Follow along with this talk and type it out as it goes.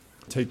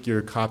take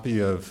your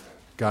copy of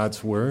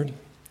God's Word,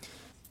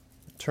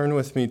 turn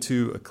with me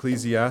to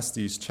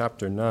Ecclesiastes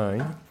chapter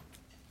 9.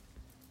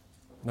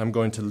 And I'm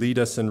going to lead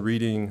us in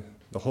reading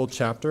the whole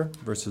chapter,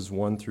 verses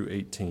 1 through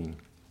 18.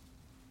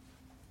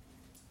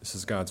 This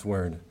is God's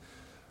Word.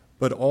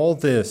 But all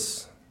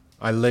this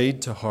I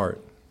laid to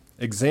heart,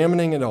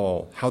 examining it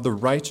all, how the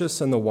righteous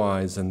and the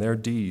wise and their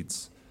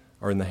deeds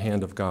are in the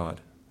hand of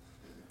God.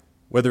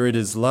 Whether it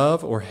is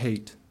love or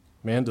hate,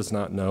 man does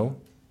not know.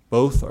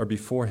 Both are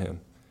before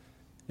him.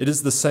 It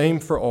is the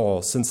same for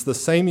all, since the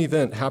same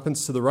event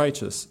happens to the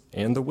righteous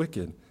and the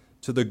wicked,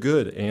 to the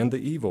good and the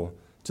evil,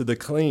 to the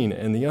clean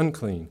and the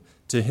unclean,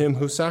 to him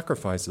who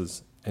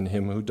sacrifices and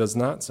him who does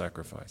not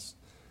sacrifice.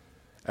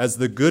 As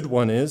the good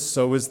one is,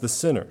 so is the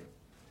sinner,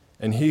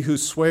 and he who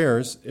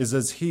swears is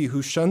as he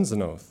who shuns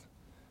an oath.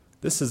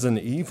 This is an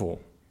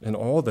evil in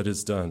all that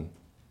is done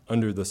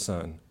under the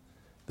sun,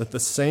 that the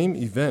same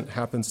event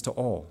happens to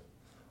all.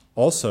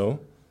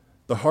 Also,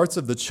 the hearts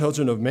of the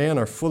children of man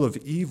are full of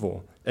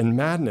evil, and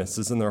madness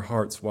is in their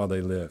hearts while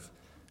they live.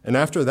 And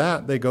after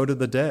that, they go to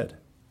the dead.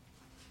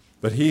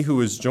 But he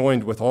who is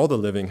joined with all the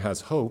living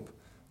has hope,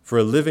 for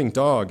a living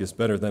dog is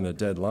better than a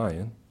dead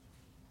lion.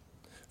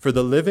 For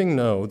the living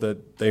know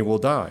that they will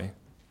die,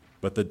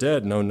 but the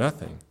dead know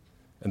nothing,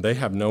 and they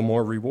have no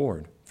more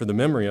reward, for the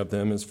memory of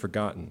them is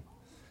forgotten.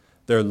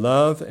 Their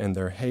love and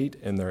their hate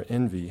and their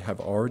envy have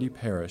already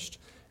perished,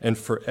 and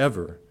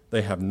forever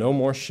they have no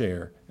more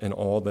share in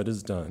all that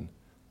is done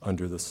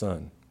under the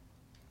sun.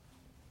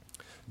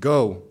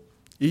 Go,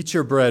 eat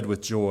your bread with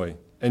joy,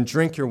 and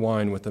drink your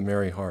wine with a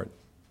merry heart,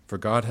 for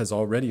God has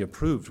already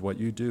approved what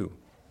you do.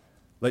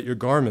 Let your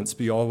garments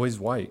be always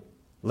white.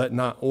 Let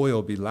not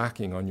oil be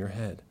lacking on your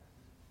head.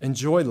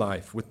 Enjoy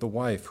life with the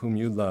wife whom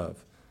you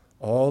love,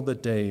 all the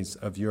days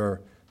of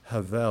your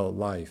Havel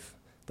life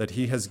that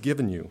he has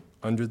given you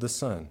under the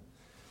sun,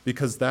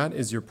 because that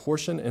is your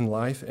portion in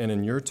life and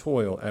in your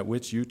toil at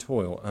which you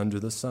toil under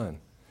the sun.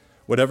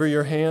 Whatever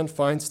your hand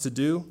finds to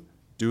do,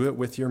 do it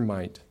with your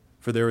might,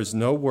 for there is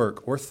no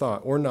work or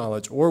thought or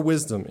knowledge or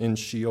wisdom in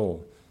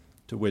Sheol,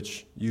 to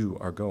which you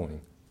are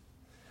going.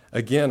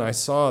 Again, I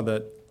saw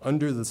that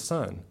under the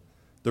sun,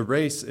 the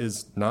race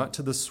is not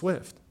to the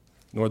swift,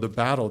 nor the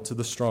battle to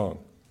the strong,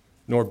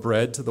 nor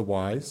bread to the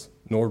wise,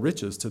 nor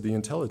riches to the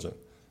intelligent,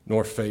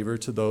 nor favor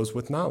to those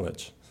with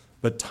knowledge,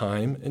 but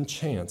time and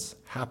chance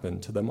happen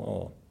to them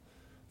all.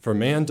 For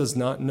man does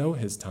not know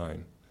his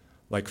time.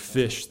 Like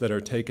fish that are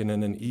taken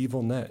in an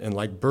evil net, and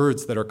like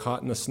birds that are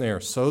caught in a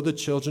snare, so the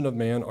children of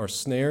man are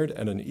snared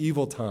at an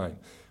evil time,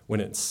 when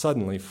it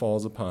suddenly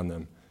falls upon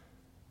them.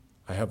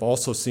 I have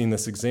also seen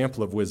this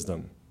example of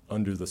wisdom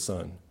under the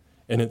sun,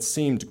 and it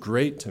seemed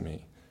great to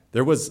me.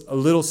 There was a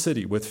little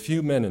city with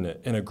few men in it,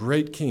 and a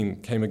great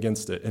king came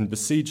against it and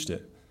besieged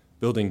it,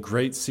 building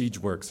great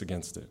siegeworks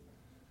against it.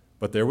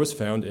 But there was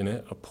found in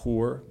it a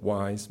poor,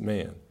 wise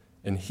man,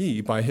 and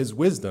he, by his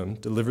wisdom,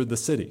 delivered the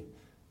city.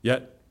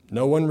 Yet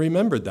no one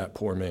remembered that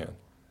poor man.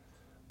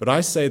 But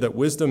I say that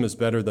wisdom is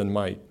better than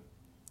might,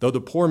 though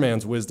the poor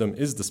man's wisdom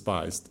is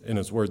despised, and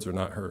his words are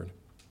not heard.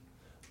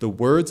 The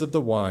words of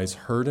the wise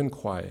heard in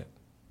quiet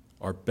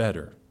are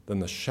better than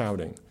the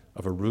shouting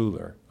of a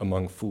ruler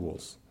among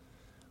fools.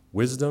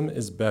 Wisdom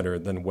is better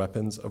than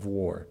weapons of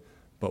war,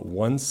 but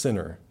one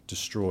sinner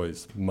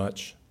destroys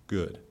much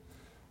good.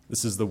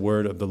 This is the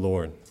word of the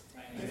Lord.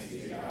 Thanks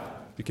be to God.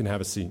 You can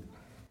have a seat.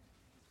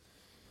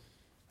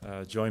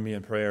 Join me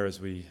in prayer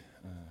as we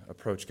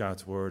approach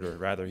God's word, or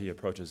rather he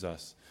approaches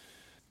us.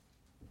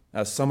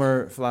 As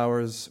summer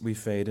flowers we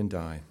fade and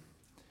die.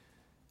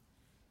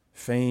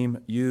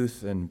 Fame,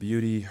 youth, and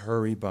beauty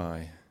hurry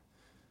by.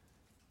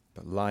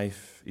 But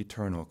life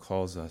eternal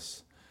calls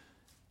us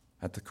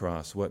at the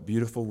cross. What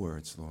beautiful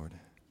words, Lord.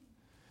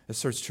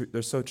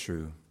 They're so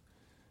true.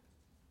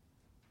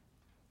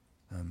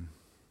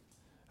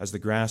 As the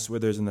grass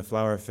withers and the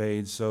flower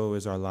fades, so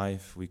is our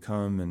life. We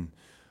come and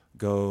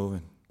go,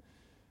 and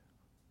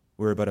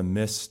we're but a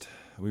mist.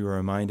 We were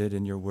reminded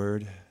in your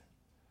word.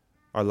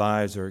 Our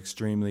lives are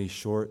extremely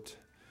short.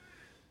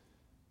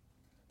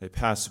 They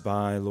pass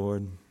by,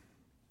 Lord.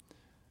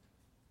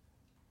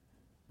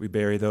 We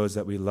bury those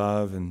that we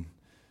love, and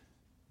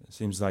it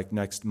seems like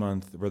next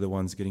month we're the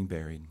ones getting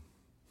buried.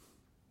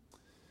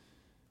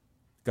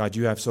 God,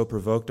 you have so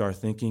provoked our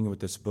thinking with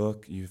this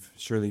book. You've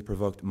surely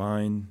provoked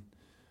mine.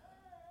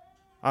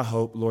 I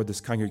hope, Lord,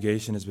 this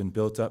congregation has been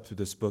built up through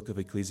this book of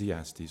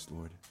Ecclesiastes,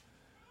 Lord.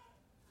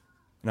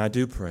 And I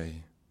do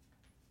pray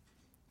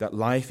that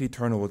life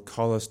eternal would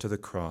call us to the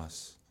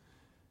cross,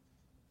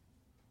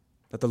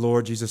 that the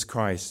Lord Jesus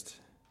Christ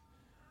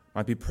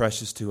might be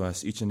precious to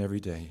us each and every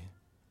day,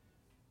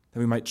 that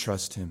we might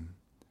trust him,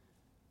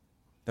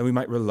 that we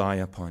might rely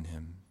upon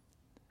him,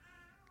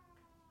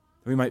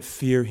 that we might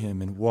fear him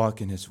and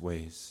walk in his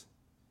ways.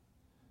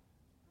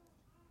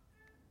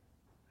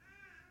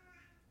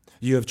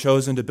 You have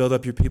chosen to build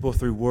up your people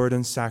through word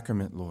and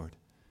sacrament, Lord.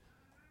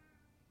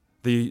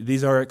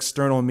 These are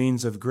external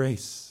means of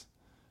grace.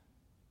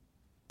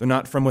 They're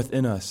not from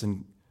within us,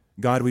 and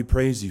God, we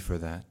praise you for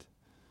that.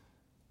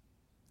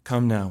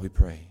 Come now, we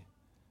pray.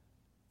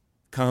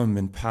 come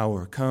in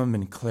power, come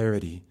in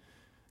clarity,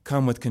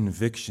 come with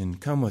conviction,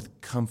 come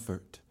with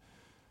comfort,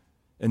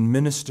 and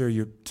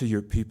minister to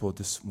your people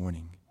this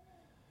morning.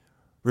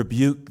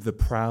 Rebuke the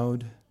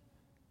proud,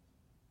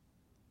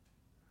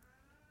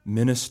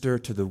 minister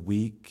to the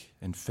weak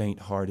and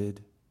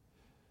faint-hearted,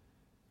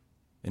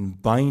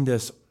 and bind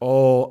us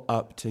all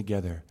up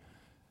together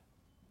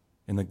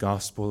in the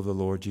gospel of the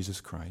Lord Jesus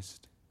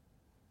Christ.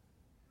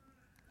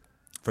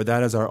 For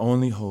that is our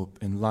only hope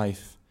in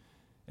life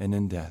and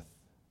in death,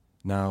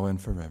 now and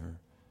forever.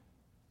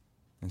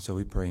 And so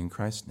we pray in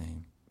Christ's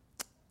name.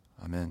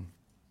 Amen.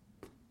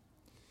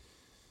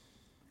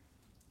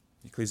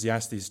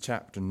 Ecclesiastes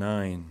chapter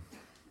 9.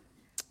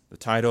 The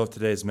title of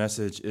today's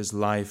message is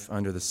Life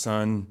Under the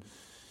Sun.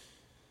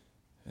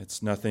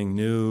 It's nothing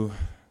new.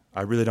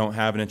 I really don't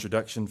have an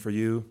introduction for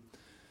you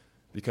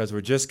because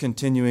we're just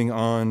continuing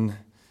on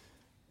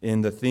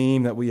in the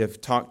theme that we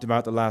have talked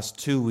about the last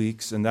 2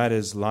 weeks, and that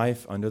is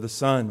life under the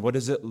sun. What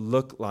does it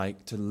look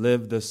like to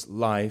live this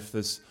life,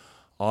 this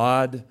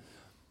odd,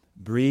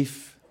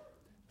 brief,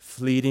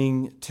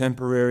 fleeting,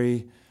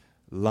 temporary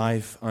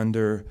life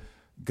under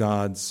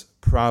God's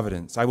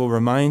providence? I will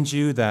remind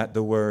you that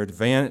the word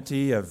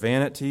vanity of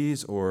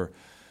vanities or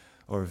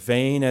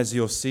vain, as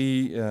you'll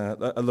see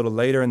a little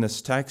later in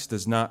this text,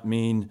 does not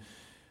mean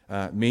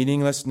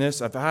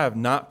meaninglessness. If I have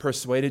not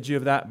persuaded you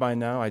of that by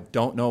now, I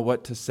don't know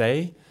what to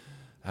say.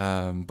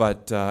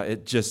 But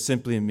it just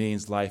simply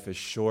means life is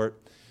short,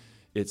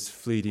 it's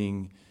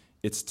fleeting,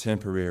 it's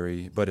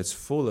temporary, but it's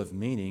full of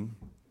meaning.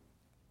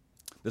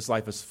 This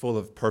life is full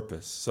of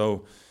purpose.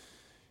 So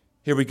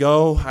here we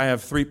go. I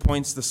have 3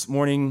 points this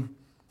morning.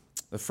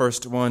 The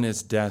first one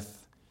is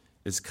death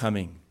is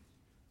coming.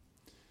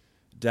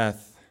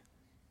 Death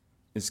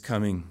is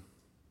coming.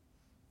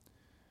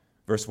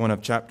 Verse 1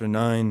 of chapter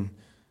 9,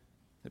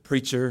 the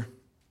preacher,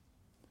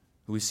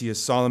 who we see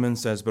as Solomon,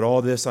 says, "But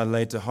all this I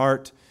laid to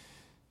heart,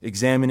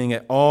 examining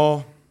it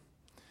all,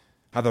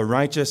 how the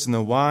righteous and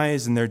the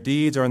wise and their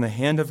deeds are in the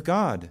hand of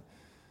God.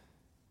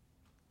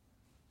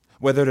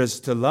 Whether it is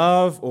to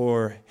love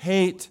or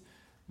hate,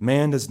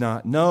 man does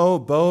not know.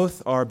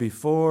 Both are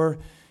before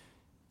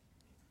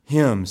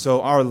Him."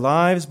 So our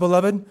lives,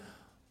 beloved,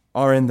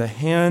 are in the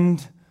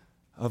hand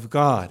of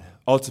God,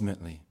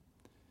 ultimately.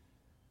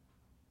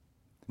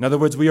 In other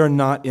words, we are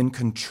not in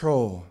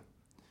control.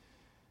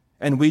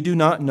 And we do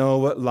not know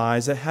what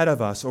lies ahead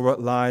of us or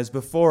what lies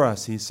before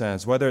us, he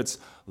says. Whether it's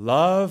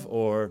love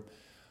or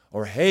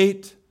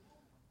hate,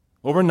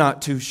 well, we're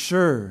not too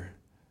sure.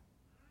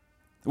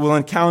 We'll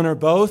encounter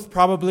both,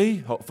 probably,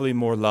 hopefully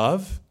more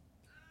love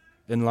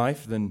in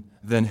life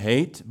than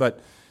hate. But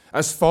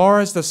as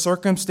far as the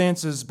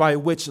circumstances by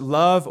which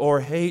love or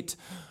hate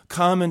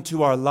come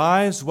into our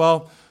lives,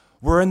 well,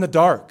 we're in the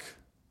dark.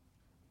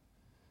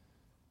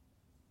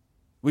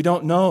 We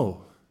don't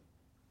know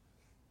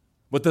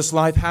what this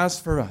life has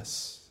for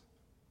us.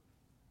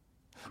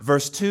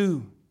 Verse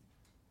 2,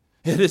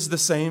 it is the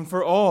same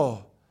for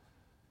all.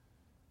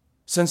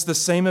 Since the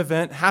same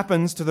event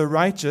happens to the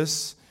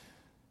righteous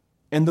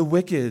and the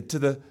wicked, to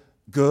the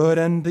good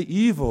and the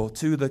evil,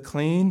 to the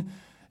clean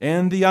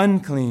and the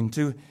unclean,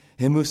 to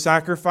him who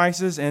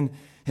sacrifices and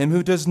him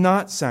who does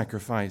not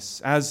sacrifice.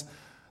 As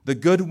the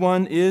good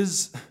one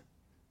is,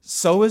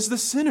 so is the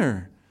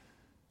sinner.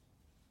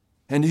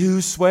 And who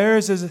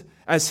swears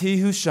as he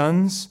who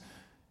shuns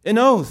an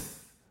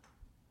oath.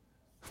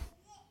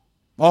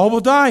 All will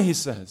die, he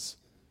says.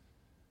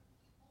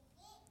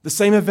 The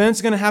same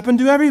event's going to happen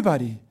to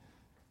everybody,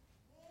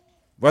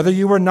 whether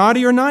you were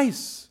naughty or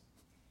nice,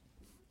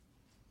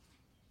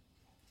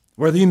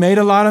 whether you made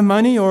a lot of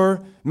money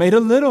or made a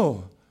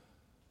little,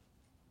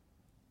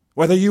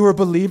 whether you were a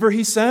believer,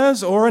 he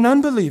says, or an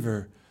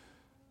unbeliever.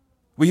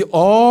 We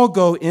all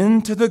go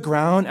into the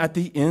ground at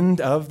the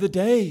end of the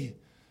day.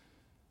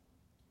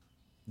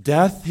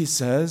 Death, he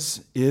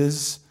says,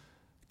 is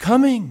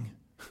coming,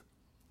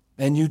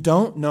 and you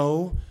don't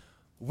know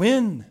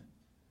when.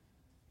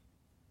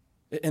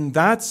 And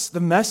that's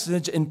the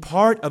message in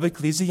part of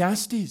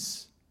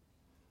Ecclesiastes.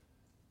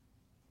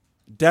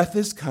 Death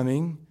is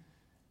coming.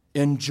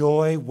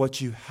 Enjoy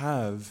what you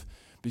have,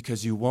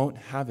 because you won't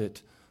have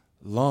it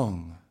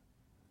long.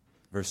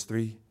 Verse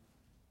 3.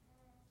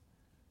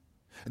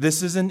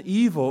 This is an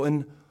evil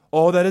in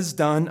all that is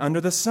done under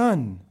the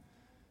sun.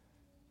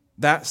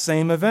 That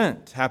same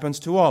event happens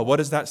to all. What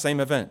is that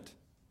same event?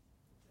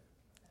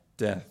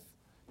 Death.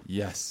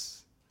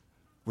 Yes,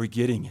 we're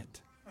getting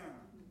it.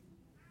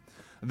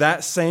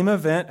 That same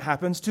event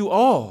happens to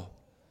all.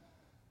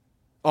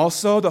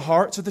 Also, the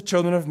hearts of the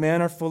children of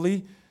man are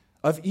fully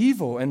of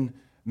evil, and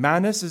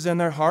madness is in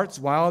their hearts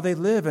while they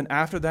live, and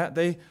after that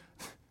they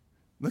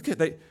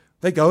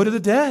go to the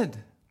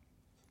dead.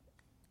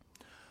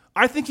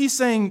 I think he's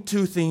saying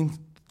two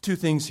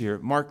things here.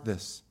 Mark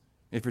this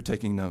if you're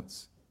taking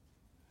notes.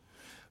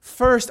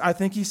 First, I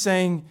think he's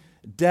saying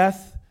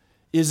death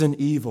is an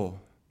evil.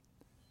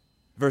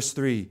 Verse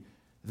 3,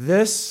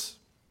 this,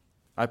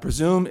 I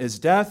presume, is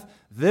death.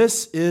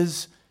 This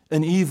is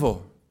an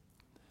evil.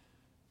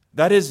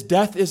 That is,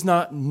 death is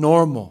not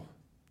normal.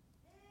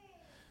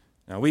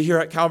 Now, we here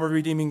at Calvary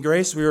Redeeming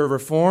Grace, we are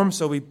Reformed,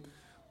 so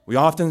we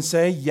often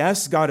say,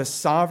 yes, God is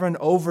sovereign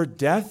over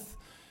death.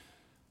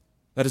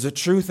 That is a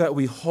truth that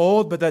we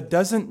hold, but that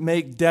doesn't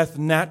make death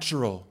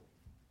natural.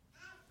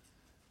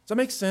 Does that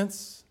make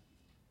sense?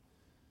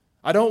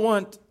 I don't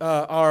want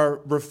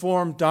our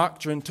Reformed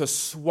doctrine to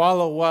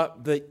swallow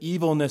up the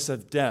evilness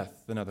of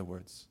death, in other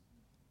words.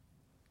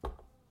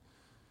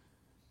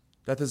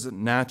 Death isn't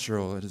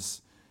natural.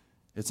 It's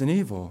an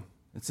evil.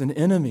 It's an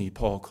enemy,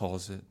 Paul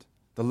calls it.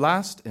 The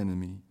last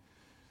enemy.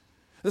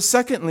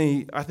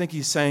 Secondly, I think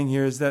he's saying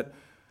here is that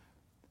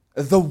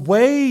the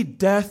way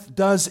death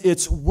does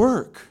its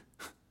work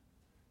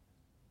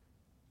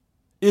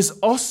is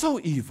also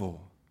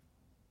evil.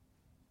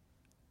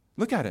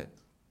 Look at it.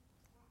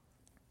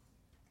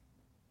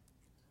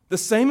 The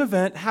same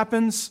event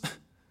happens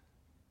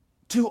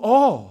to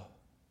all.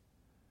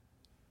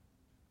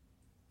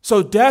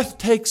 So death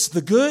takes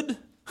the good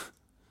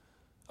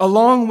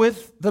along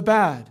with the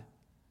bad.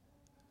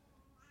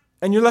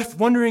 And you're left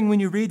wondering when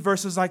you read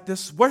verses like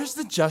this, where's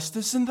the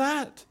justice in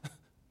that?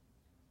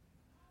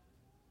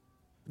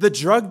 The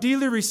drug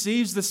dealer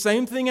receives the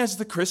same thing as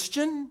the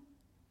Christian?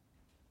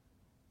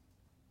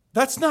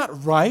 That's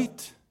not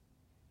right.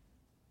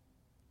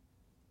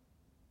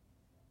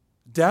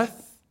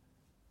 Death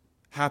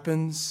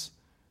happens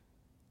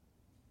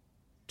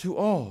to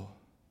all.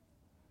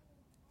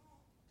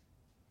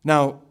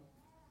 Now,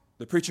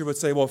 the preacher would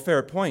say, well,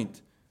 fair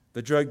point.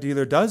 The drug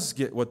dealer does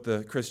get what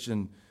the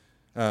Christian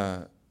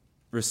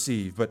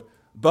receive, but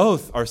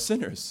both are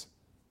sinners.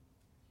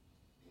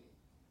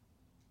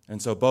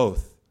 And so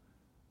both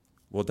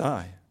will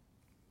die.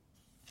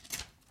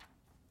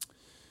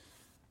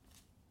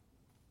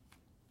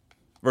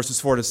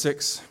 Verses 4 to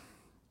 6.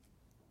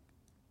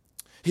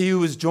 He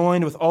who is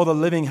joined with all the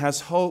living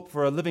has hope,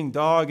 for a living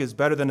dog is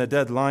better than a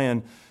dead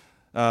lion.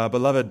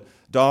 Beloved,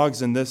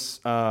 dogs in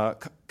this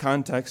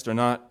context are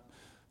not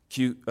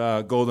cute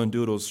golden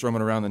doodles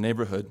roaming around the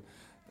neighborhood.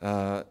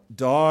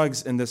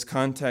 Dogs in this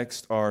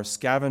context are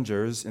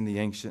scavengers in the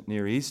ancient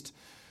Near East,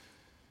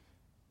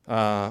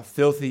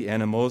 filthy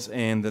animals,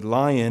 and the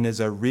lion is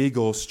a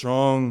regal,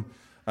 strong,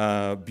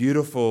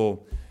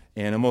 beautiful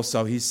animal.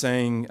 So he's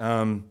saying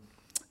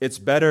it's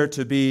better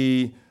to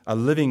be a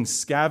living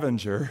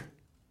scavenger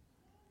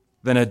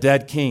than a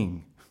dead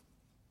king.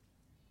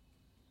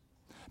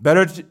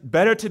 Better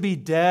to be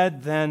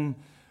dead than,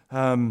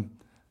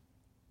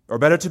 or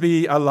better to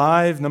be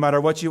alive, no matter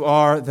what you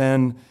are,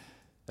 than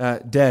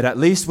dead. At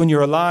least when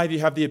you're alive, you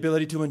have the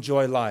ability to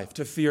enjoy life,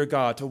 to fear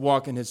God, to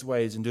walk in His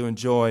ways, and to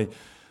enjoy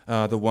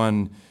the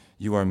one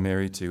you are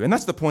married to. And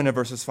that's the point of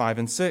verses 5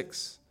 and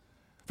 6.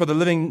 For the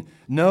living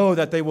know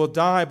that they will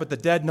die, but the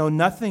dead know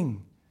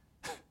nothing.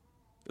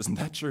 Isn't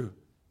that true?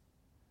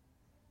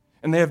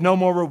 And they have no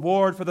more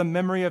reward, for the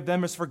memory of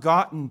them is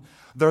forgotten.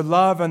 Their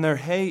love and their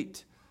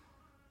hate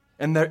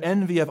and their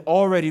envy have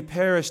already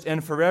perished,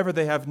 and forever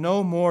they have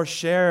no more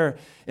share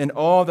in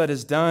all that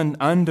is done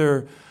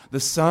under the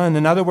sun.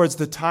 In other words,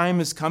 the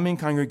time is coming,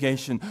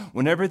 congregation,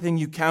 when everything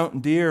you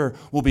count dear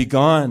will be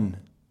gone.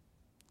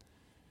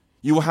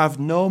 You will have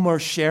no more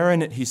share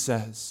in it, he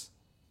says.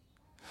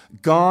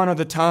 Gone are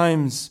the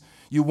times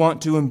you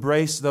want to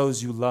embrace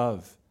those you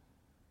love.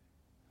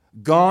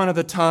 Gone are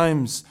the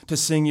times to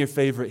sing your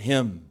favorite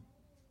hymn.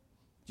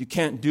 You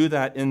can't do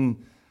that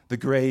in the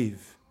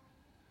grave.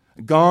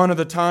 Gone are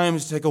the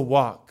times to take a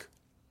walk.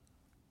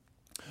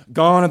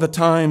 Gone are the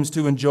times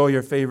to enjoy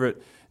your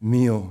favorite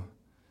meal,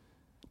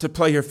 to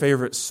play your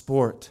favorite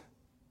sport,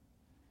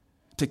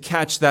 to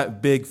catch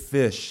that big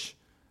fish,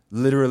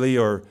 literally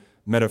or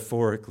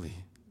metaphorically.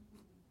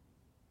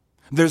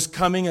 There's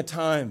coming a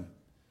time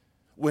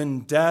when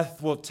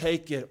death will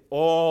take it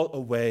all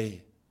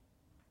away.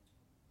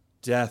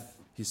 Death,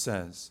 he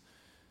says,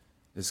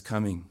 is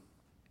coming.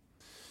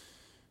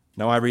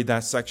 Now I read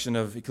that section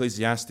of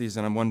Ecclesiastes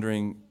and I'm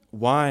wondering,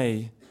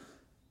 why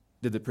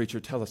did the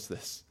preacher tell us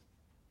this?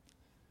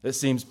 It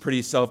seems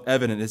pretty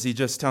self-evident. Is he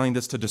just telling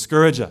this to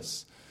discourage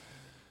us?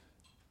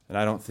 And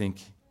I don't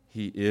think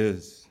he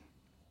is.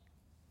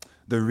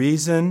 The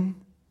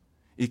reason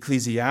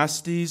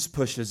Ecclesiastes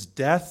pushes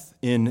death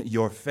in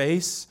your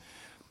face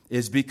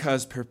is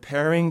because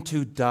preparing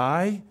to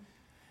die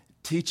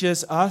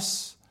teaches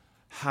us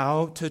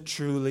how to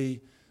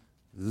truly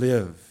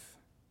live.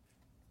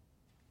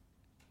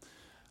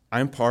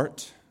 I'm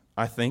part,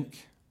 I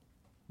think,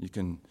 you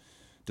can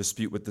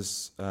dispute with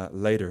this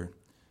later,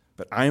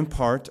 but I'm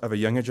part of a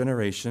younger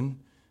generation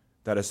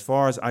that, as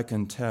far as I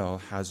can tell,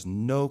 has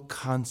no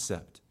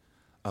concept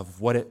of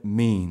what it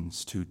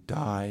means to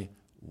die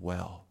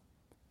well.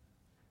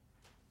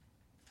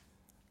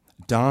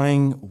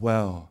 Dying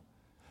well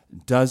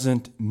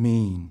doesn't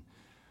mean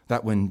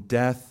that when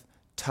death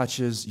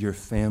touches your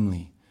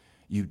family,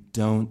 you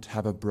don't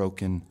have a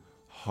broken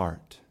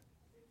heart.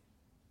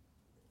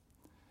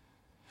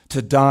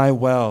 To die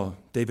well,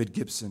 David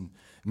Gibson,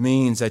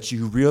 means that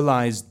you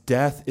realize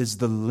death is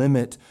the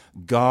limit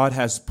God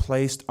has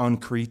placed on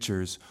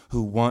creatures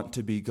who want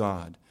to be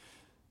God.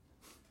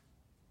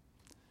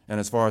 And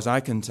as far as I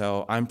can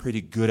tell, I'm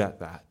pretty good at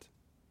that.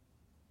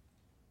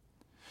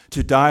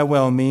 To die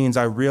well means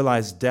I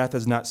realize death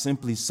is not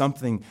simply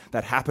something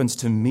that happens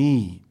to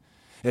me.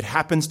 It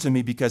happens to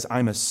me because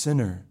I'm a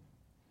sinner.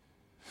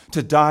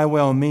 To die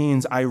well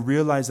means I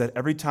realize that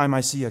every time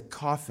I see a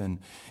coffin,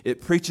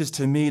 it preaches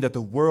to me that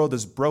the world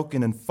is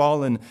broken and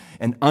fallen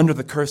and under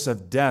the curse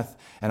of death,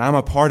 and I'm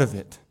a part of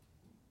it.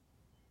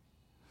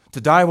 To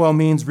die well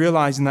means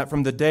realizing that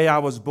from the day I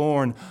was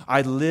born,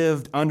 I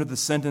lived under the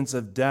sentence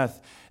of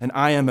death, and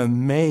I am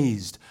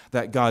amazed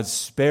that God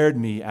spared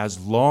me as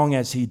long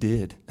as He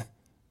did.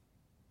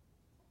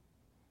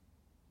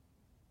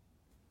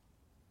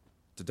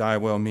 To die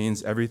well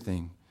means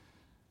everything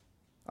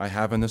I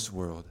have in this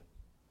world,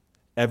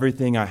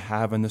 everything I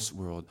have in this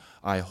world,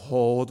 I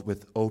hold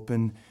with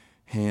open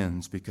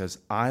hands because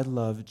I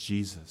love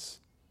Jesus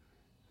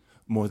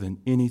more than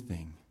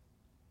anything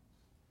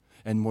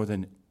and more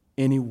than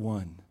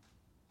anyone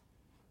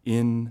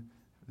in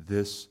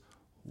this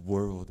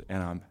world,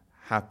 and I'm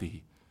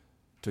happy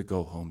to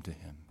go home to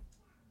Him.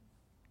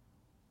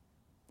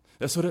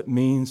 That's what it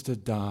means to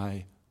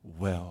die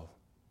well.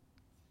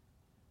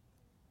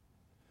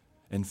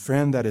 And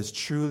friend, that is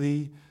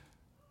truly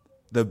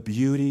the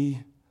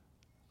beauty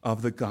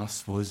of the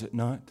gospel, is it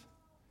not?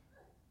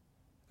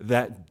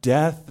 That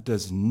death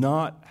does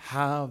not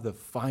have the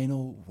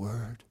final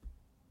word.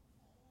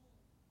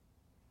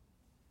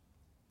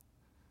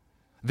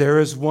 There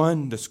is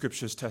one, the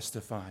scriptures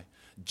testify,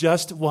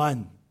 just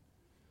one,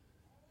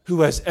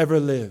 who has ever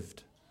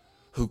lived,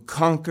 who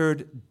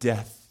conquered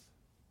death.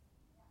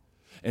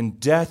 And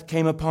death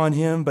came upon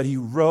him, but he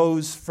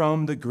rose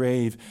from the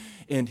grave.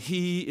 And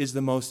he is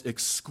the most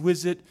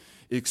exquisite,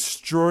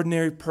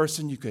 extraordinary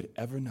person you could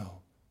ever know.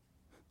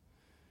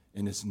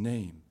 And his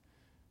name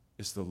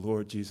is the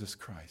Lord Jesus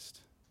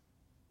Christ.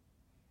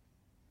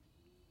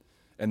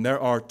 And there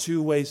are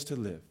two ways to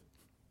live.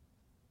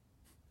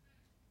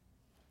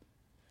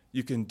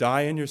 You can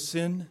die in your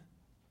sin,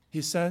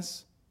 he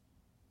says,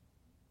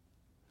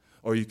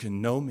 or you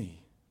can know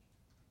me.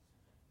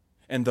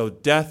 And though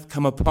death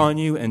come upon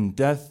you, and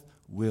death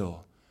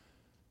will,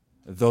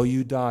 though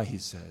you die, he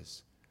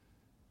says,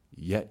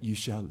 yet you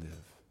shall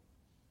live.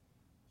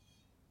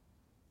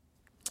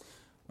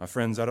 My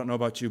friends, I don't know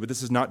about you, but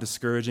this is not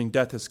discouraging.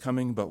 Death is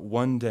coming, but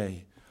one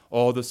day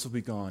all this will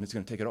be gone. It's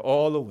going to take it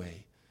all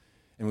away,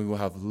 and we will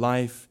have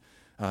life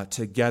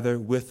together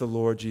with the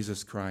Lord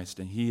Jesus Christ,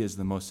 and He is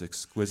the most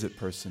exquisite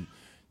person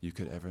you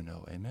could ever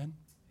know. Amen?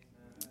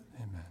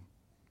 Amen.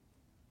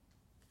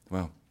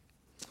 Well,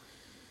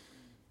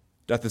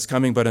 death is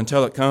coming, but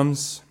until it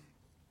comes,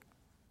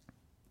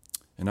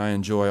 and I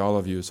enjoy all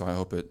of you, so I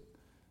hope it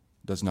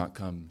does not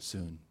come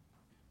soon.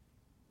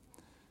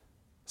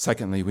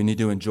 Secondly, we need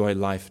to enjoy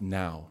life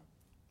now.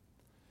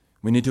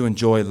 We need to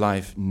enjoy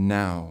life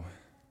now.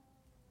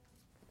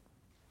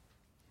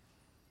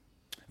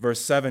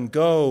 Verse 7,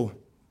 go,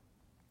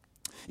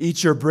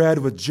 eat your bread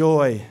with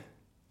joy,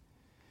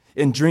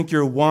 and drink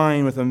your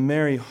wine with a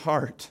merry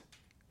heart,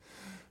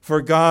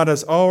 for God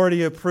has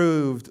already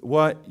approved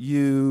what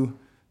you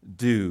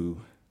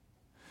do.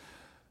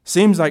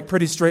 Seems like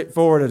pretty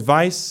straightforward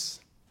advice,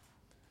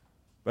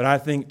 but I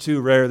think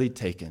too rarely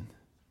taken.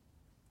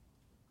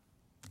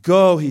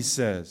 Go, he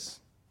says.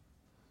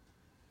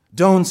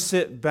 Don't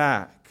sit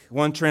back.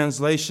 One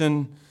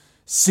translation,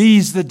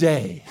 seize the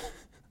day.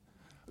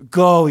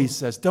 Go, he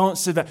says. Don't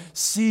sit back.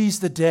 Seize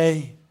the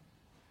day.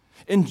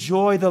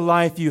 Enjoy the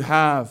life you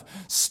have.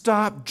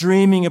 Stop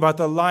dreaming about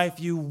the life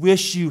you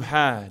wish you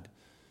had,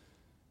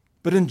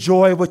 but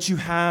enjoy what you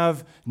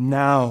have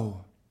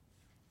now.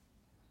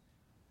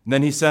 And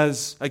then he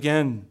says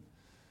again,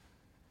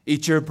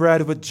 eat your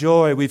bread with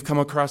joy. We've come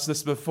across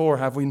this before,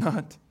 have we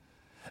not?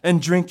 And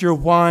drink your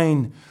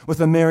wine with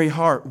a merry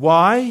heart.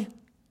 Why?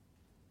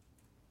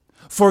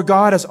 For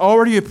God has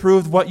already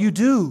approved what you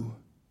do.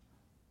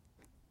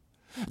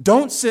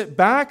 Don't sit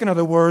back, in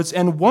other words,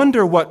 and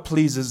wonder what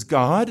pleases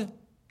God.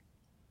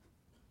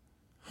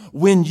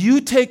 When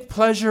you take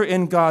pleasure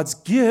in God's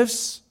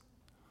gifts,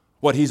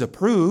 what He's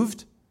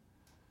approved,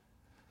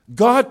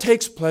 God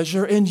takes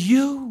pleasure in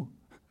you.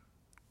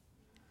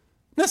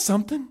 Isn't that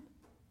something?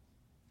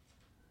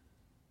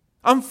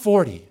 I'm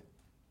 40.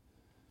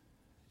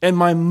 And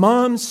my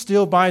mom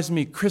still buys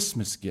me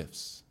Christmas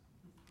gifts.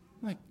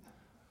 Like,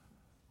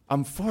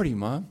 I'm 40,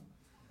 Mom.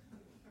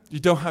 You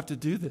don't have to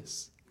do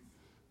this.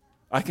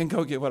 I can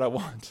go get what I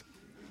want.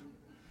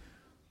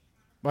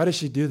 Why does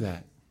she do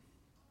that?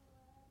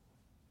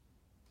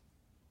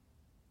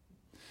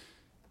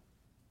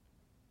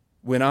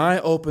 When I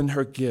open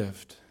her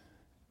gift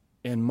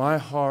and my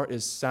heart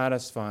is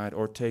satisfied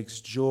or takes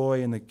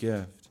joy in the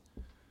gift,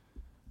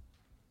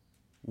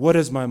 what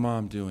is my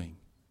mom doing?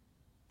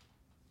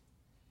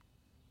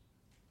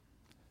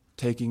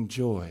 Taking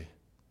joy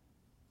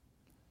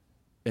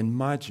in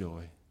my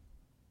joy.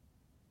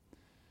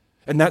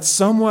 And that's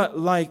somewhat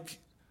like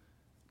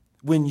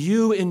when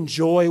you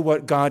enjoy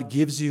what God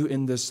gives you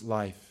in this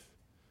life,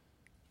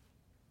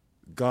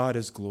 God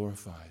is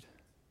glorified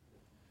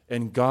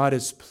and God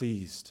is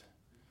pleased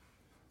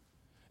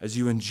as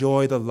you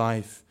enjoy the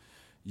life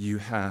you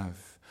have.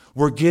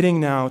 We're getting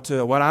now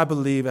to what I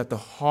believe at the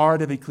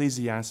heart of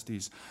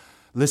Ecclesiastes.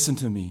 Listen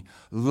to me.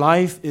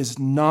 Life is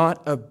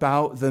not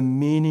about the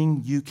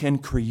meaning you can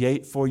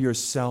create for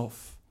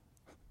yourself.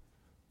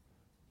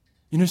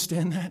 You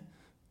understand that?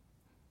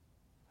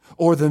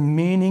 Or the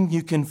meaning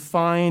you can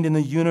find in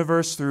the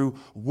universe through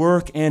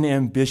work and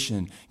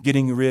ambition,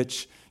 getting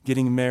rich,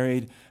 getting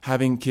married,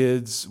 having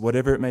kids,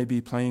 whatever it may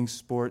be, playing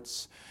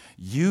sports.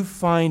 You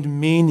find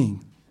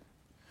meaning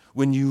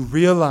when you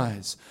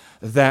realize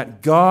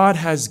that God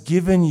has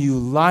given you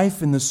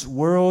life in this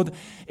world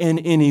and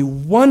any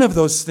one of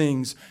those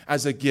things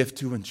as a gift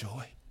to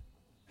enjoy.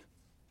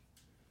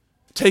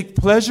 Take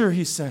pleasure,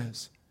 he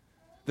says,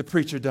 the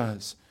preacher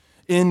does,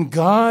 in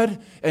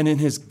God and in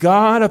his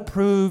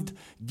God-approved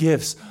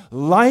gifts.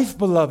 Life,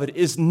 beloved,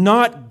 is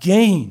not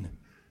gain.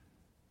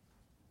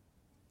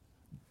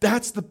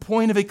 That's the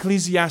point of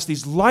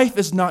Ecclesiastes. Life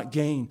is not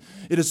gain.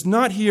 It is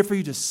not here for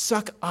you to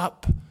suck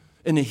up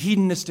in a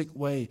hedonistic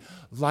way.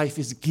 Life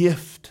is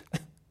gift.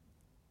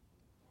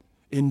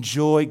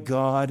 Enjoy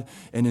God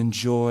and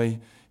enjoy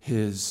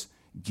his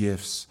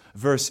gifts.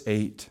 Verse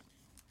 8.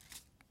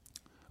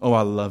 Oh,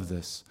 I love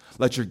this.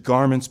 Let your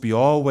garments be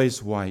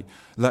always white.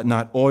 Let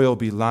not oil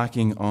be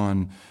lacking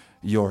on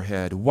your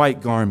head.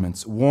 White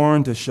garments,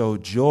 worn to show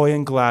joy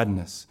and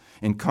gladness,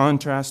 in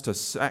contrast to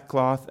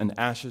sackcloth and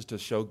ashes to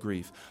show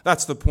grief.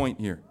 That's the point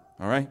here,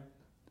 all right?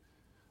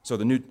 So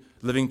the New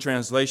Living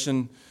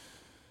Translation,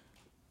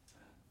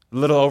 a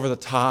little over the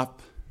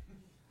top.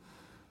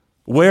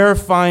 Wear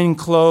fine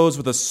clothes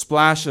with a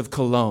splash of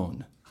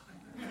cologne.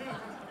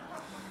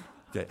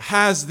 Okay,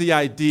 has the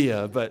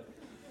idea, but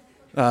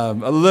a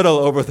little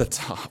over the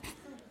top.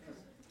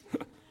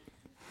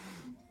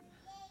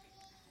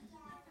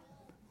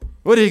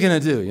 What are you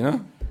going to do, you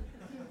know?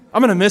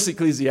 I'm going to miss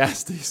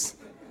Ecclesiastes.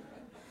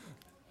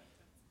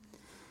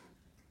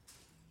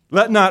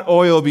 Let not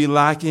oil be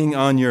lacking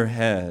on your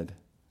head.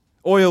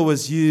 Oil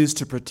was used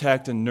to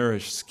protect and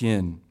nourish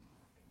skin.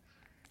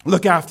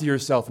 Look after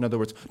yourself, in other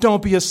words.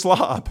 Don't be a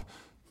slob.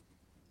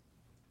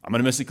 I'm going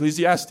to miss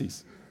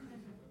Ecclesiastes.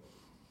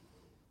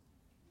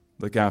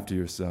 Look after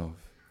yourself.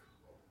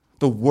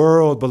 The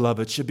world,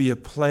 beloved, should be a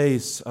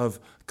place of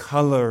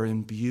color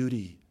and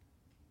beauty.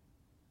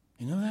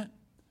 You know that?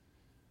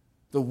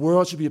 The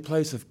world should be a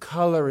place of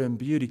color and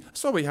beauty.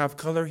 That's why we have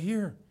color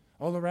here.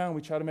 All around,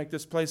 we try to make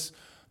this place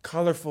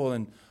colorful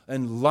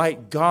and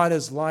light. God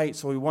is light,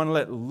 so we want to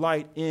let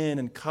light in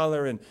and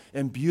color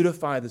and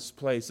beautify this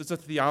place. It's a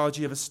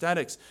theology of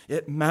aesthetics.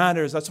 It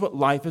matters. That's what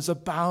life is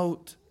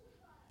about,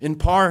 in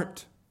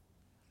part.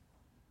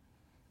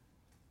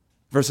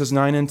 Verses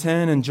 9 and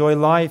 10, enjoy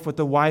life with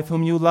the wife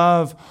whom you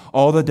love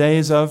all the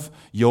days of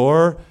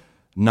your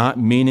not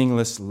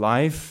meaningless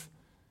life.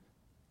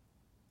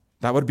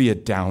 That would be a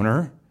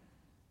downer.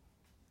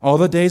 All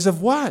the days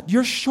of what?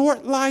 Your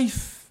short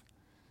life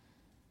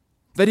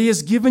that he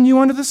has given you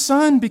under the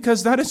sun,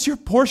 because that is your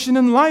portion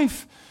in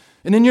life.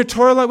 And in your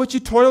toil at which you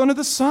toil under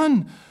the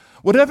sun.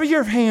 Whatever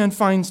your hand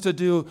finds to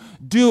do,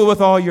 do it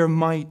with all your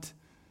might.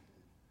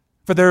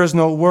 For there is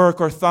no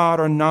work or thought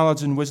or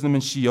knowledge and wisdom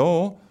in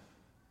Sheol,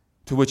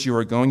 to which you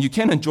are going. You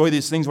can't enjoy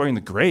these things while you're in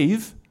the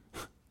grave.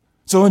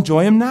 So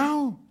enjoy them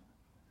now.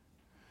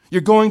 You're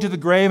going to the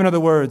grave, in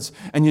other words,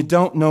 and you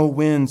don't know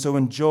when. So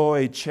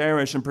enjoy,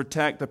 cherish, and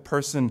protect the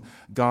person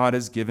God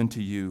has given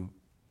to you.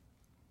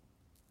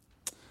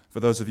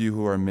 For those of you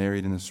who are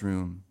married in this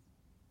room,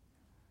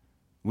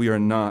 we are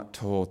not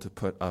told to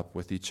put up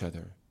with each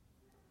other.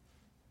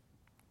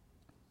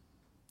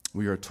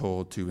 We are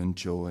told to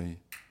enjoy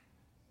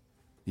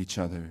each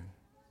other.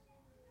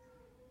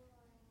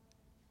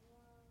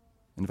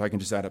 And if I can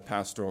just add a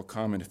pastoral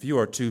comment, if you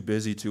are too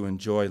busy to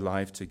enjoy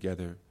life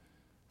together,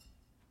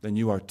 then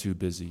you are too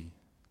busy.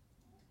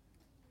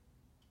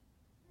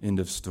 End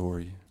of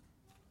story.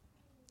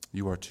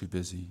 You are too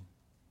busy.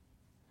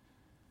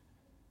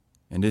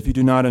 And if you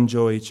do not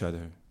enjoy each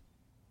other,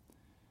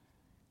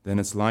 then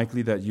it's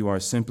likely that you are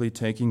simply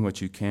taking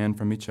what you can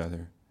from each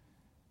other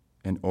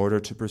in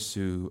order to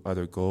pursue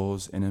other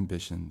goals and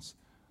ambitions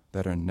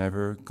that are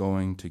never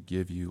going to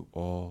give you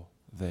all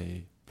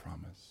they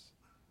promise.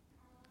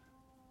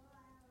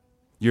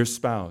 Your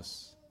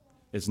spouse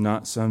is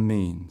not some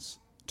means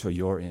to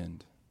your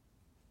end.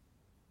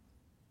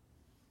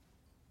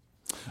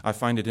 I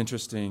find it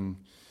interesting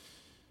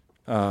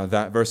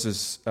that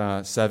verses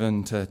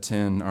 7 to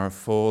 10 are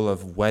full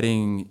of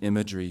wedding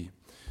imagery.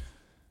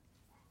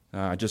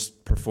 I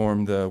just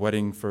performed the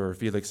wedding for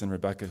Felix and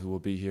Rebecca, who will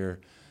be here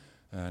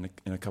in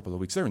a couple of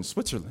weeks. They're in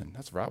Switzerland.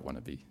 That's where I want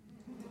to be.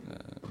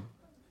 I'm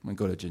going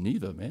to go to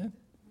Geneva, man.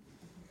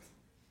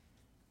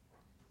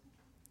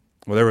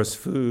 Well, there was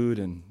food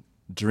and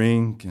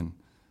drink and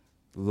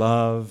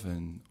love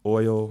and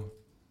oil.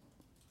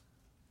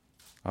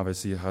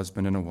 Obviously, a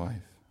husband and a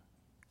wife.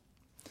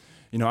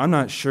 You know, I'm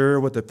not sure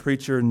what the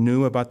preacher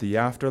knew about the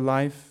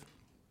afterlife,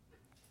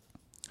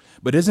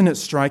 but isn't it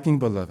striking,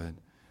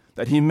 beloved,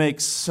 that he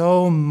makes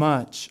so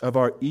much of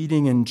our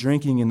eating and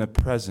drinking in the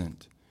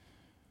present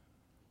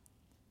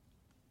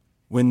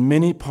when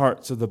many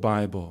parts of the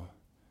Bible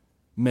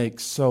make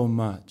so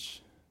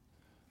much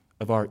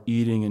of our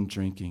eating and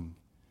drinking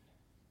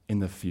in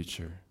the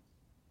future.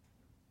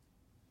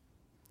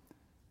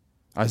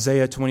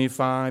 Isaiah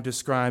 25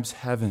 describes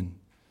heaven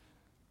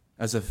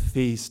as a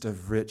feast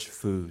of rich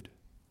food,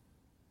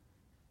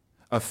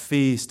 a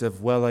feast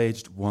of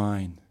well-aged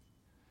wine,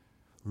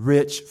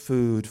 rich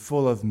food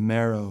full of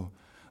marrow,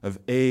 of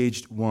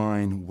aged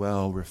wine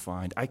well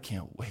refined. I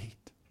can't wait.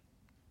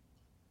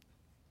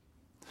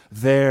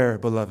 There,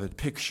 beloved,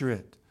 picture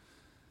it,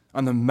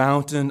 on the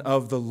mountain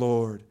of the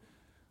Lord.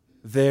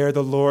 There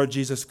the Lord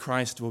Jesus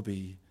Christ will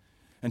be,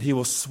 and he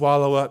will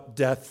swallow up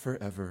death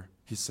forever,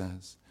 he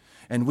says.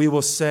 And we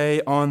will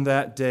say on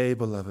that day,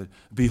 beloved,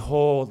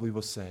 behold, we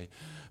will say,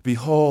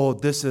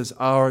 behold, this is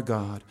our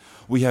God.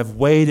 We have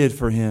waited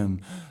for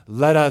him.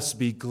 Let us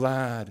be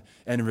glad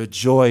and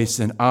rejoice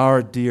in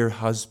our dear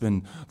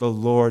husband, the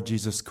Lord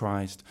Jesus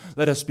Christ.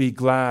 Let us be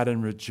glad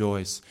and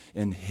rejoice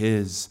in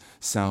his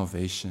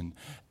salvation.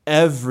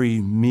 Every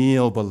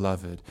meal,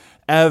 beloved,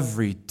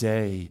 every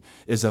day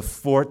is a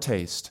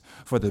foretaste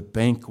for the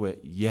banquet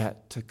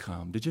yet to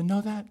come. Did you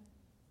know that?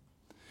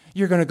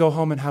 You're going to go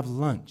home and have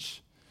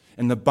lunch.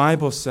 And the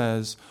Bible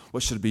says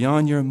what should be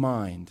on your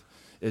mind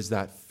is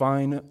that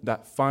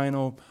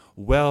final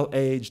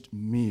well-aged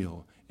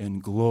meal in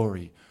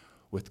glory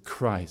with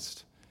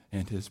Christ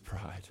and his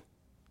bride.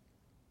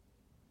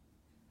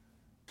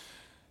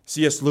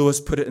 C.S. Lewis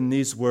put it in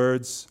these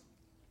words.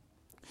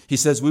 He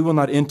says, we will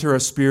not enter a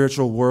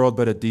spiritual world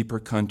but a deeper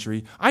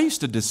country. I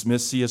used to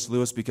dismiss C.S.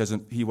 Lewis because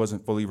he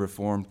wasn't fully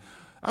reformed.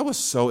 I was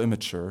so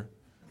immature.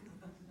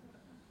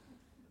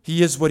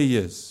 He is what he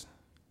is,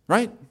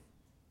 right?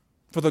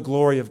 For the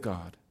glory of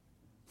God.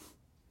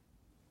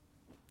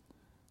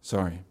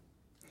 Sorry.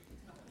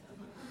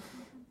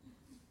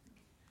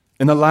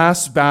 In the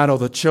last battle,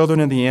 the children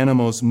and the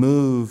animals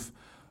move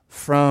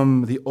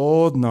from the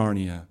old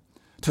Narnia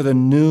to the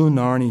new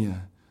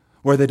Narnia,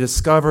 where they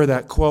discover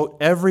that, quote,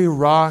 every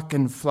rock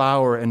and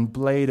flower and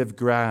blade of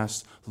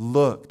grass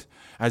looked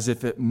as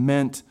if it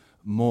meant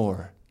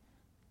more.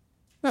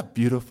 Isn't that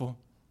beautiful?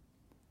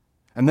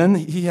 And then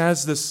he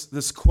has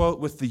this quote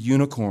with the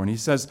unicorn. He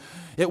says,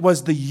 it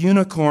was the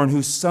unicorn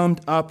who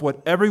summed up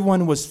what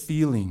everyone was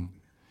feeling.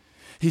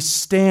 He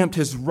stamped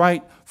his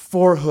right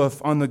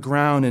forehoof on the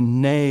ground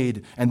and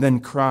neighed and then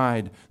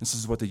cried. This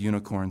is what the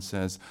unicorn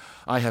says,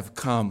 I have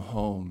come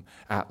home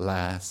at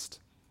last.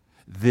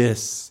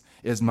 This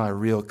is my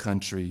real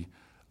country.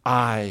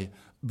 I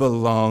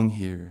belong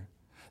here.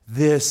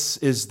 This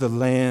is the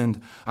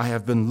land I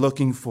have been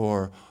looking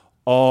for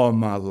all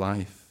my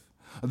life.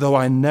 Though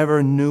I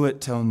never knew it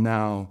till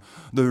now,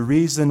 the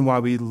reason why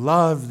we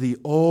love the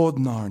old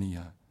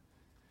Narnia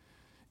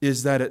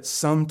is that it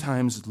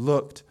sometimes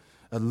looked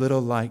a little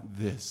like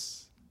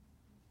this.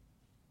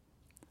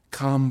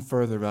 Come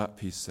further up,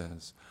 he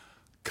says.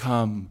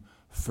 Come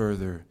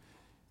further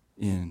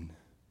in.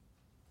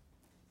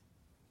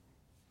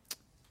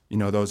 You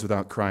know, those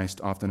without Christ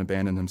often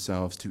abandon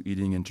themselves to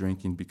eating and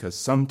drinking because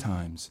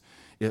sometimes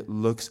it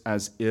looks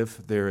as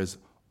if there is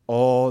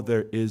all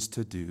there is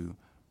to do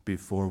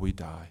before we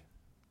die.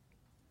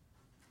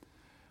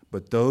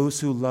 But those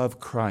who love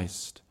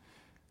Christ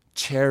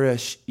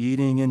cherish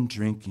eating and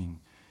drinking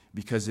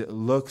because it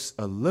looks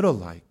a little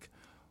like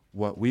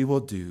what we will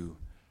do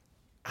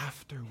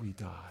after we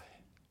die.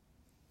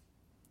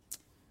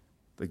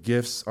 The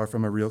gifts are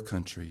from a real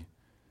country.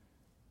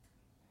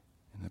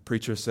 And the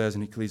preacher says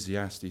in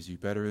Ecclesiastes, you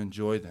better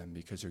enjoy them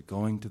because you're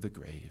going to the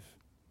grave.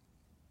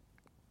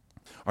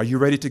 Are you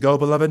ready to go,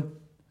 beloved?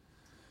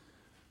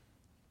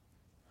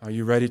 Are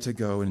you ready to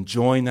go and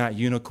join that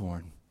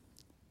unicorn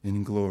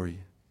in glory?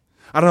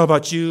 I don't know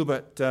about you,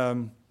 but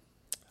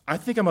I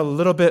think I'm a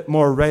little bit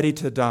more ready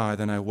to die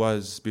than I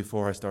was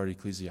before I started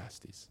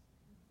Ecclesiastes.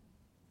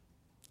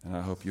 And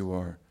I hope you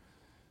are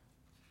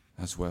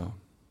as well.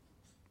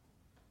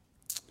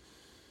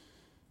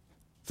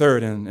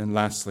 Third and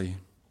lastly,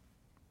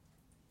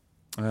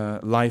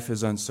 life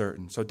is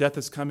uncertain. So death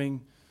is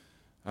coming.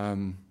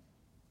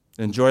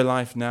 Enjoy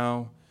life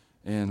now.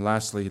 And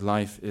lastly,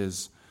 life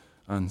is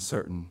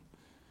uncertain.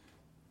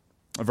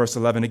 Verse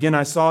 11, again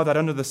I saw that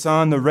under the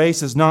sun the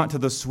race is not to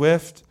the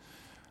swift,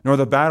 nor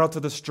the battle to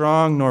the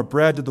strong, nor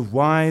bread to the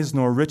wise,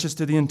 nor riches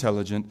to the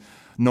intelligent,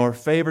 nor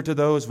favor to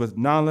those with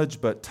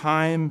knowledge, but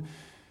time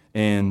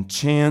and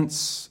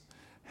chance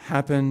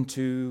happen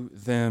to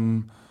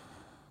them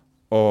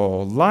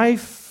all.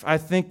 Life, I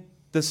think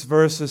this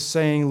verse is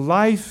saying,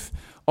 life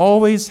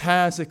always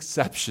has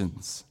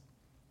exceptions.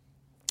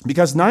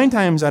 Because 9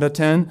 times out of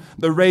 10,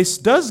 the race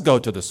does go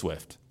to the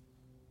swift.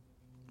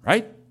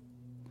 Right?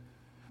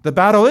 The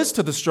battle is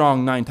to the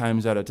strong 9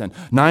 times out of 10.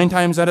 9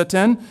 times out of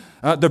 10,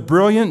 the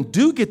brilliant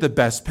do get the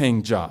best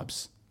paying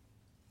jobs.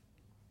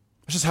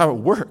 That's just how it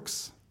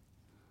works.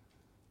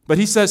 But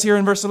he says here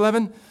in verse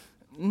 11,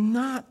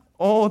 not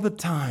all the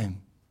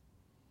time.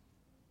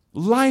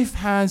 Life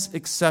has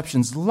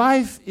exceptions.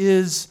 Life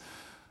is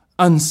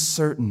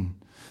uncertain.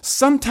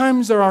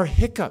 Sometimes there are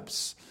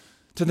hiccups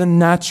to the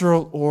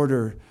natural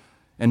order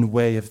and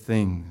way of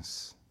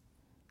things.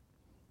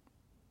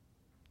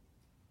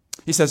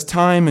 He says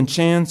time and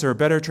chance, or a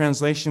better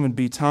translation would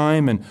be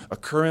time and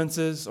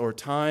occurrences, or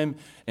time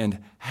and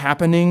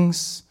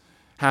happenings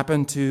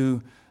happen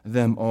to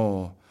them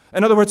all.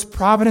 In other words,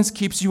 providence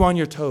keeps you on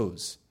your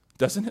toes,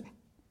 doesn't it?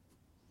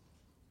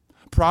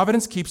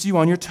 Providence keeps you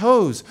on your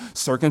toes.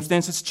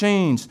 Circumstances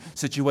change,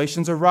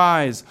 situations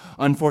arise,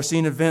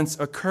 unforeseen events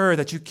occur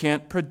that you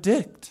can't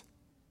predict.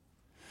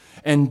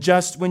 And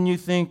just when you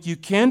think you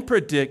can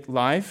predict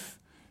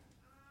life,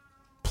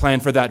 plan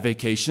for that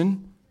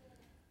vacation,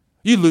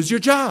 you lose your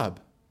job.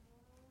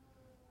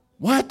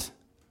 What?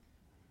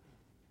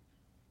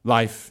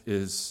 Life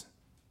is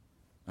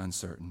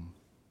uncertain.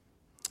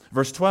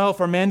 Verse 12,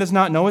 for man does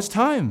not know his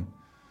time.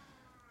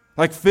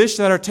 Like fish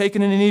that are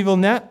taken in an evil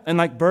net, and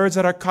like birds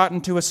that are caught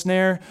into a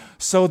snare,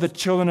 so the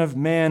children of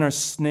man are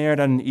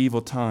snared at an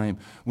evil time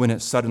when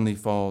it suddenly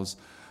falls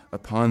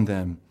upon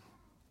them.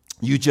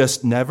 You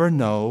just never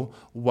know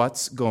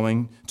what's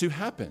going to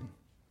happen.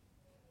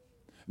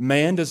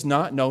 Man does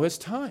not know his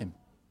time.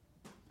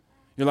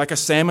 You're like a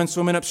salmon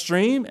swimming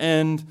upstream,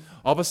 and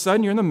all of a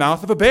sudden you're in the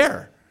mouth of a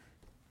bear.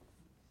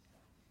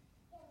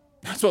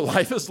 That's what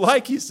life is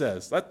like, he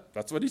says.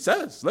 That's what he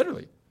says,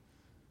 literally.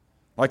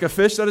 Like a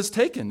fish that is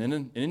taken in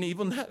an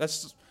evil net.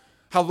 That's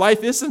how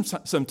life is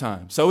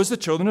sometimes. So is the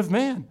children of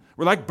man.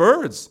 We're like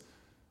birds.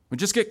 We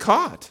just get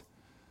caught.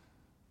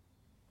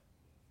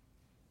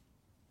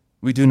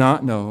 We do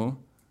not know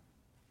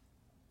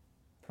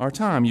our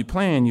time. You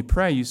plan, you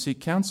pray, you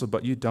seek counsel,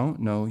 but you don't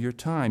know your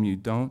time. You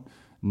don't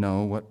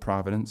know what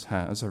providence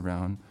has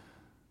around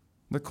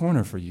the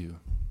corner for you.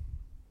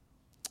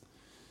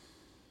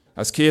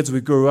 As kids,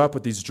 we grew up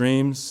with these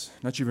dreams.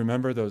 Don't you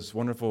remember those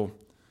wonderful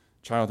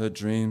childhood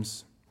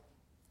dreams?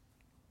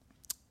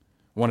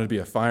 Wanted to be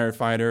a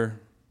firefighter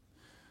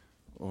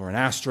or an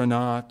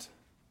astronaut.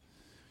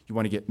 You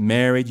want to get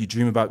married. You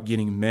dream about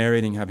getting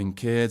married and having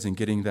kids and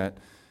getting that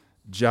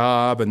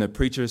job. And the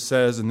preacher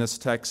says in this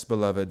text,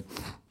 beloved,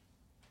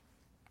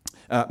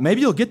 maybe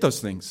you'll get those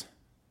things.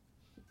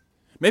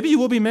 Maybe you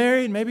will be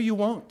married. Maybe you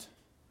won't.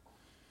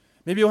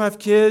 Maybe you'll have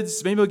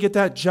kids. Maybe you'll get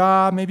that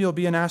job. Maybe you'll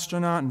be an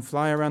astronaut and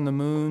fly around the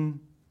moon.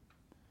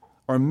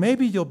 Or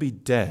maybe you'll be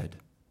dead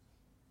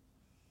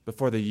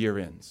before the year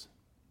ends.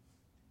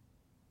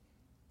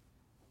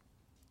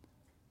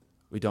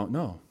 We don't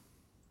know.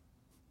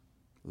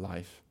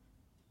 Life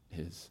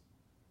is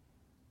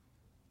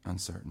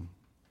uncertain.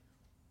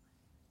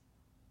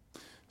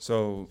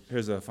 So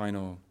here's a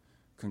final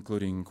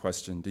concluding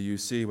question. Do you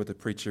see what the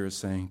preacher is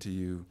saying to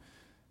you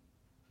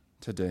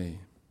today?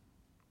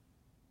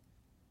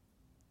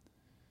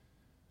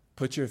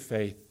 Put your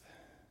faith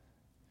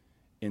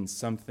in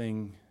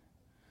something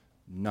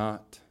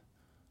not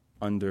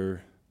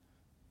under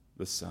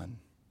the sun.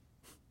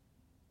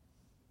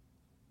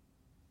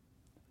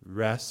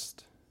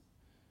 Rest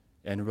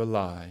and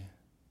rely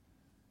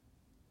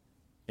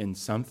in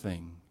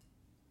something,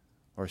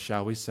 or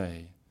shall we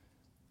say,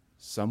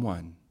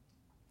 someone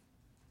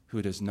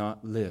who does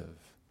not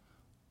live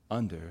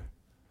under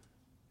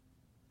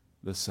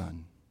the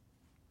sun.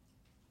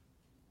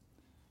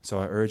 So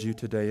I urge you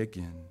today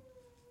again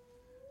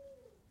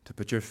to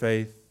put your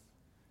faith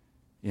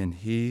in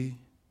He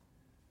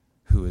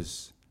who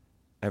is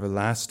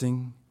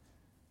everlasting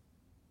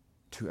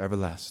to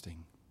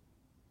everlasting.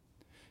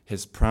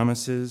 His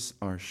promises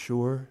are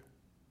sure.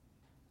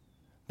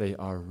 They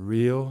are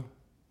real.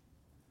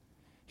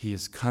 He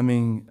is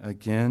coming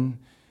again,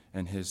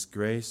 and His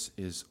grace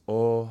is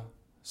all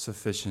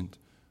sufficient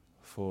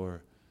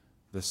for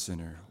the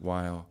sinner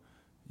while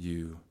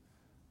you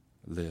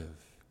live.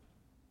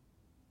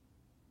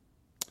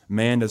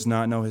 Man does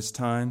not know his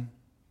time.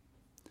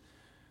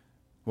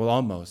 Well,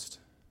 almost.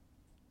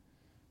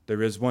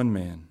 There is one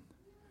man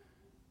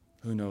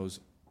who knows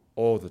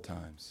all the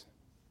times,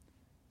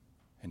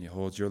 and He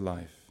holds your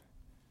life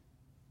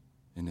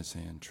in His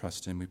hand.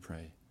 Trust Him, we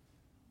pray.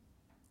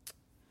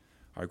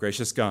 Our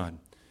gracious God,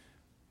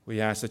 we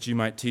ask that You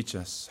might teach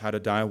us how to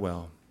die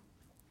well,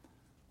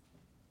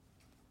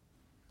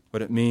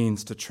 what it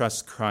means to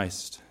trust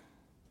Christ,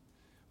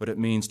 what it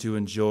means to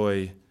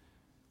enjoy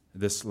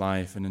this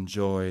life and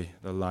enjoy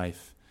the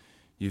life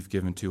You've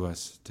given to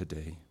us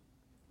today.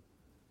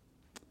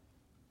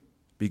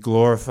 Be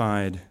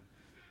glorified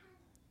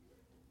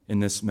in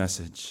this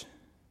message.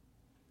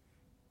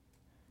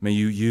 May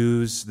You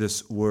use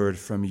this word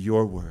from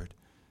Your word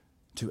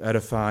to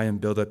edify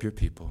and build up Your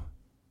people.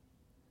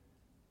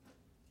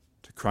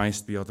 To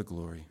Christ be all the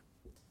glory.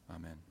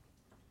 Amen.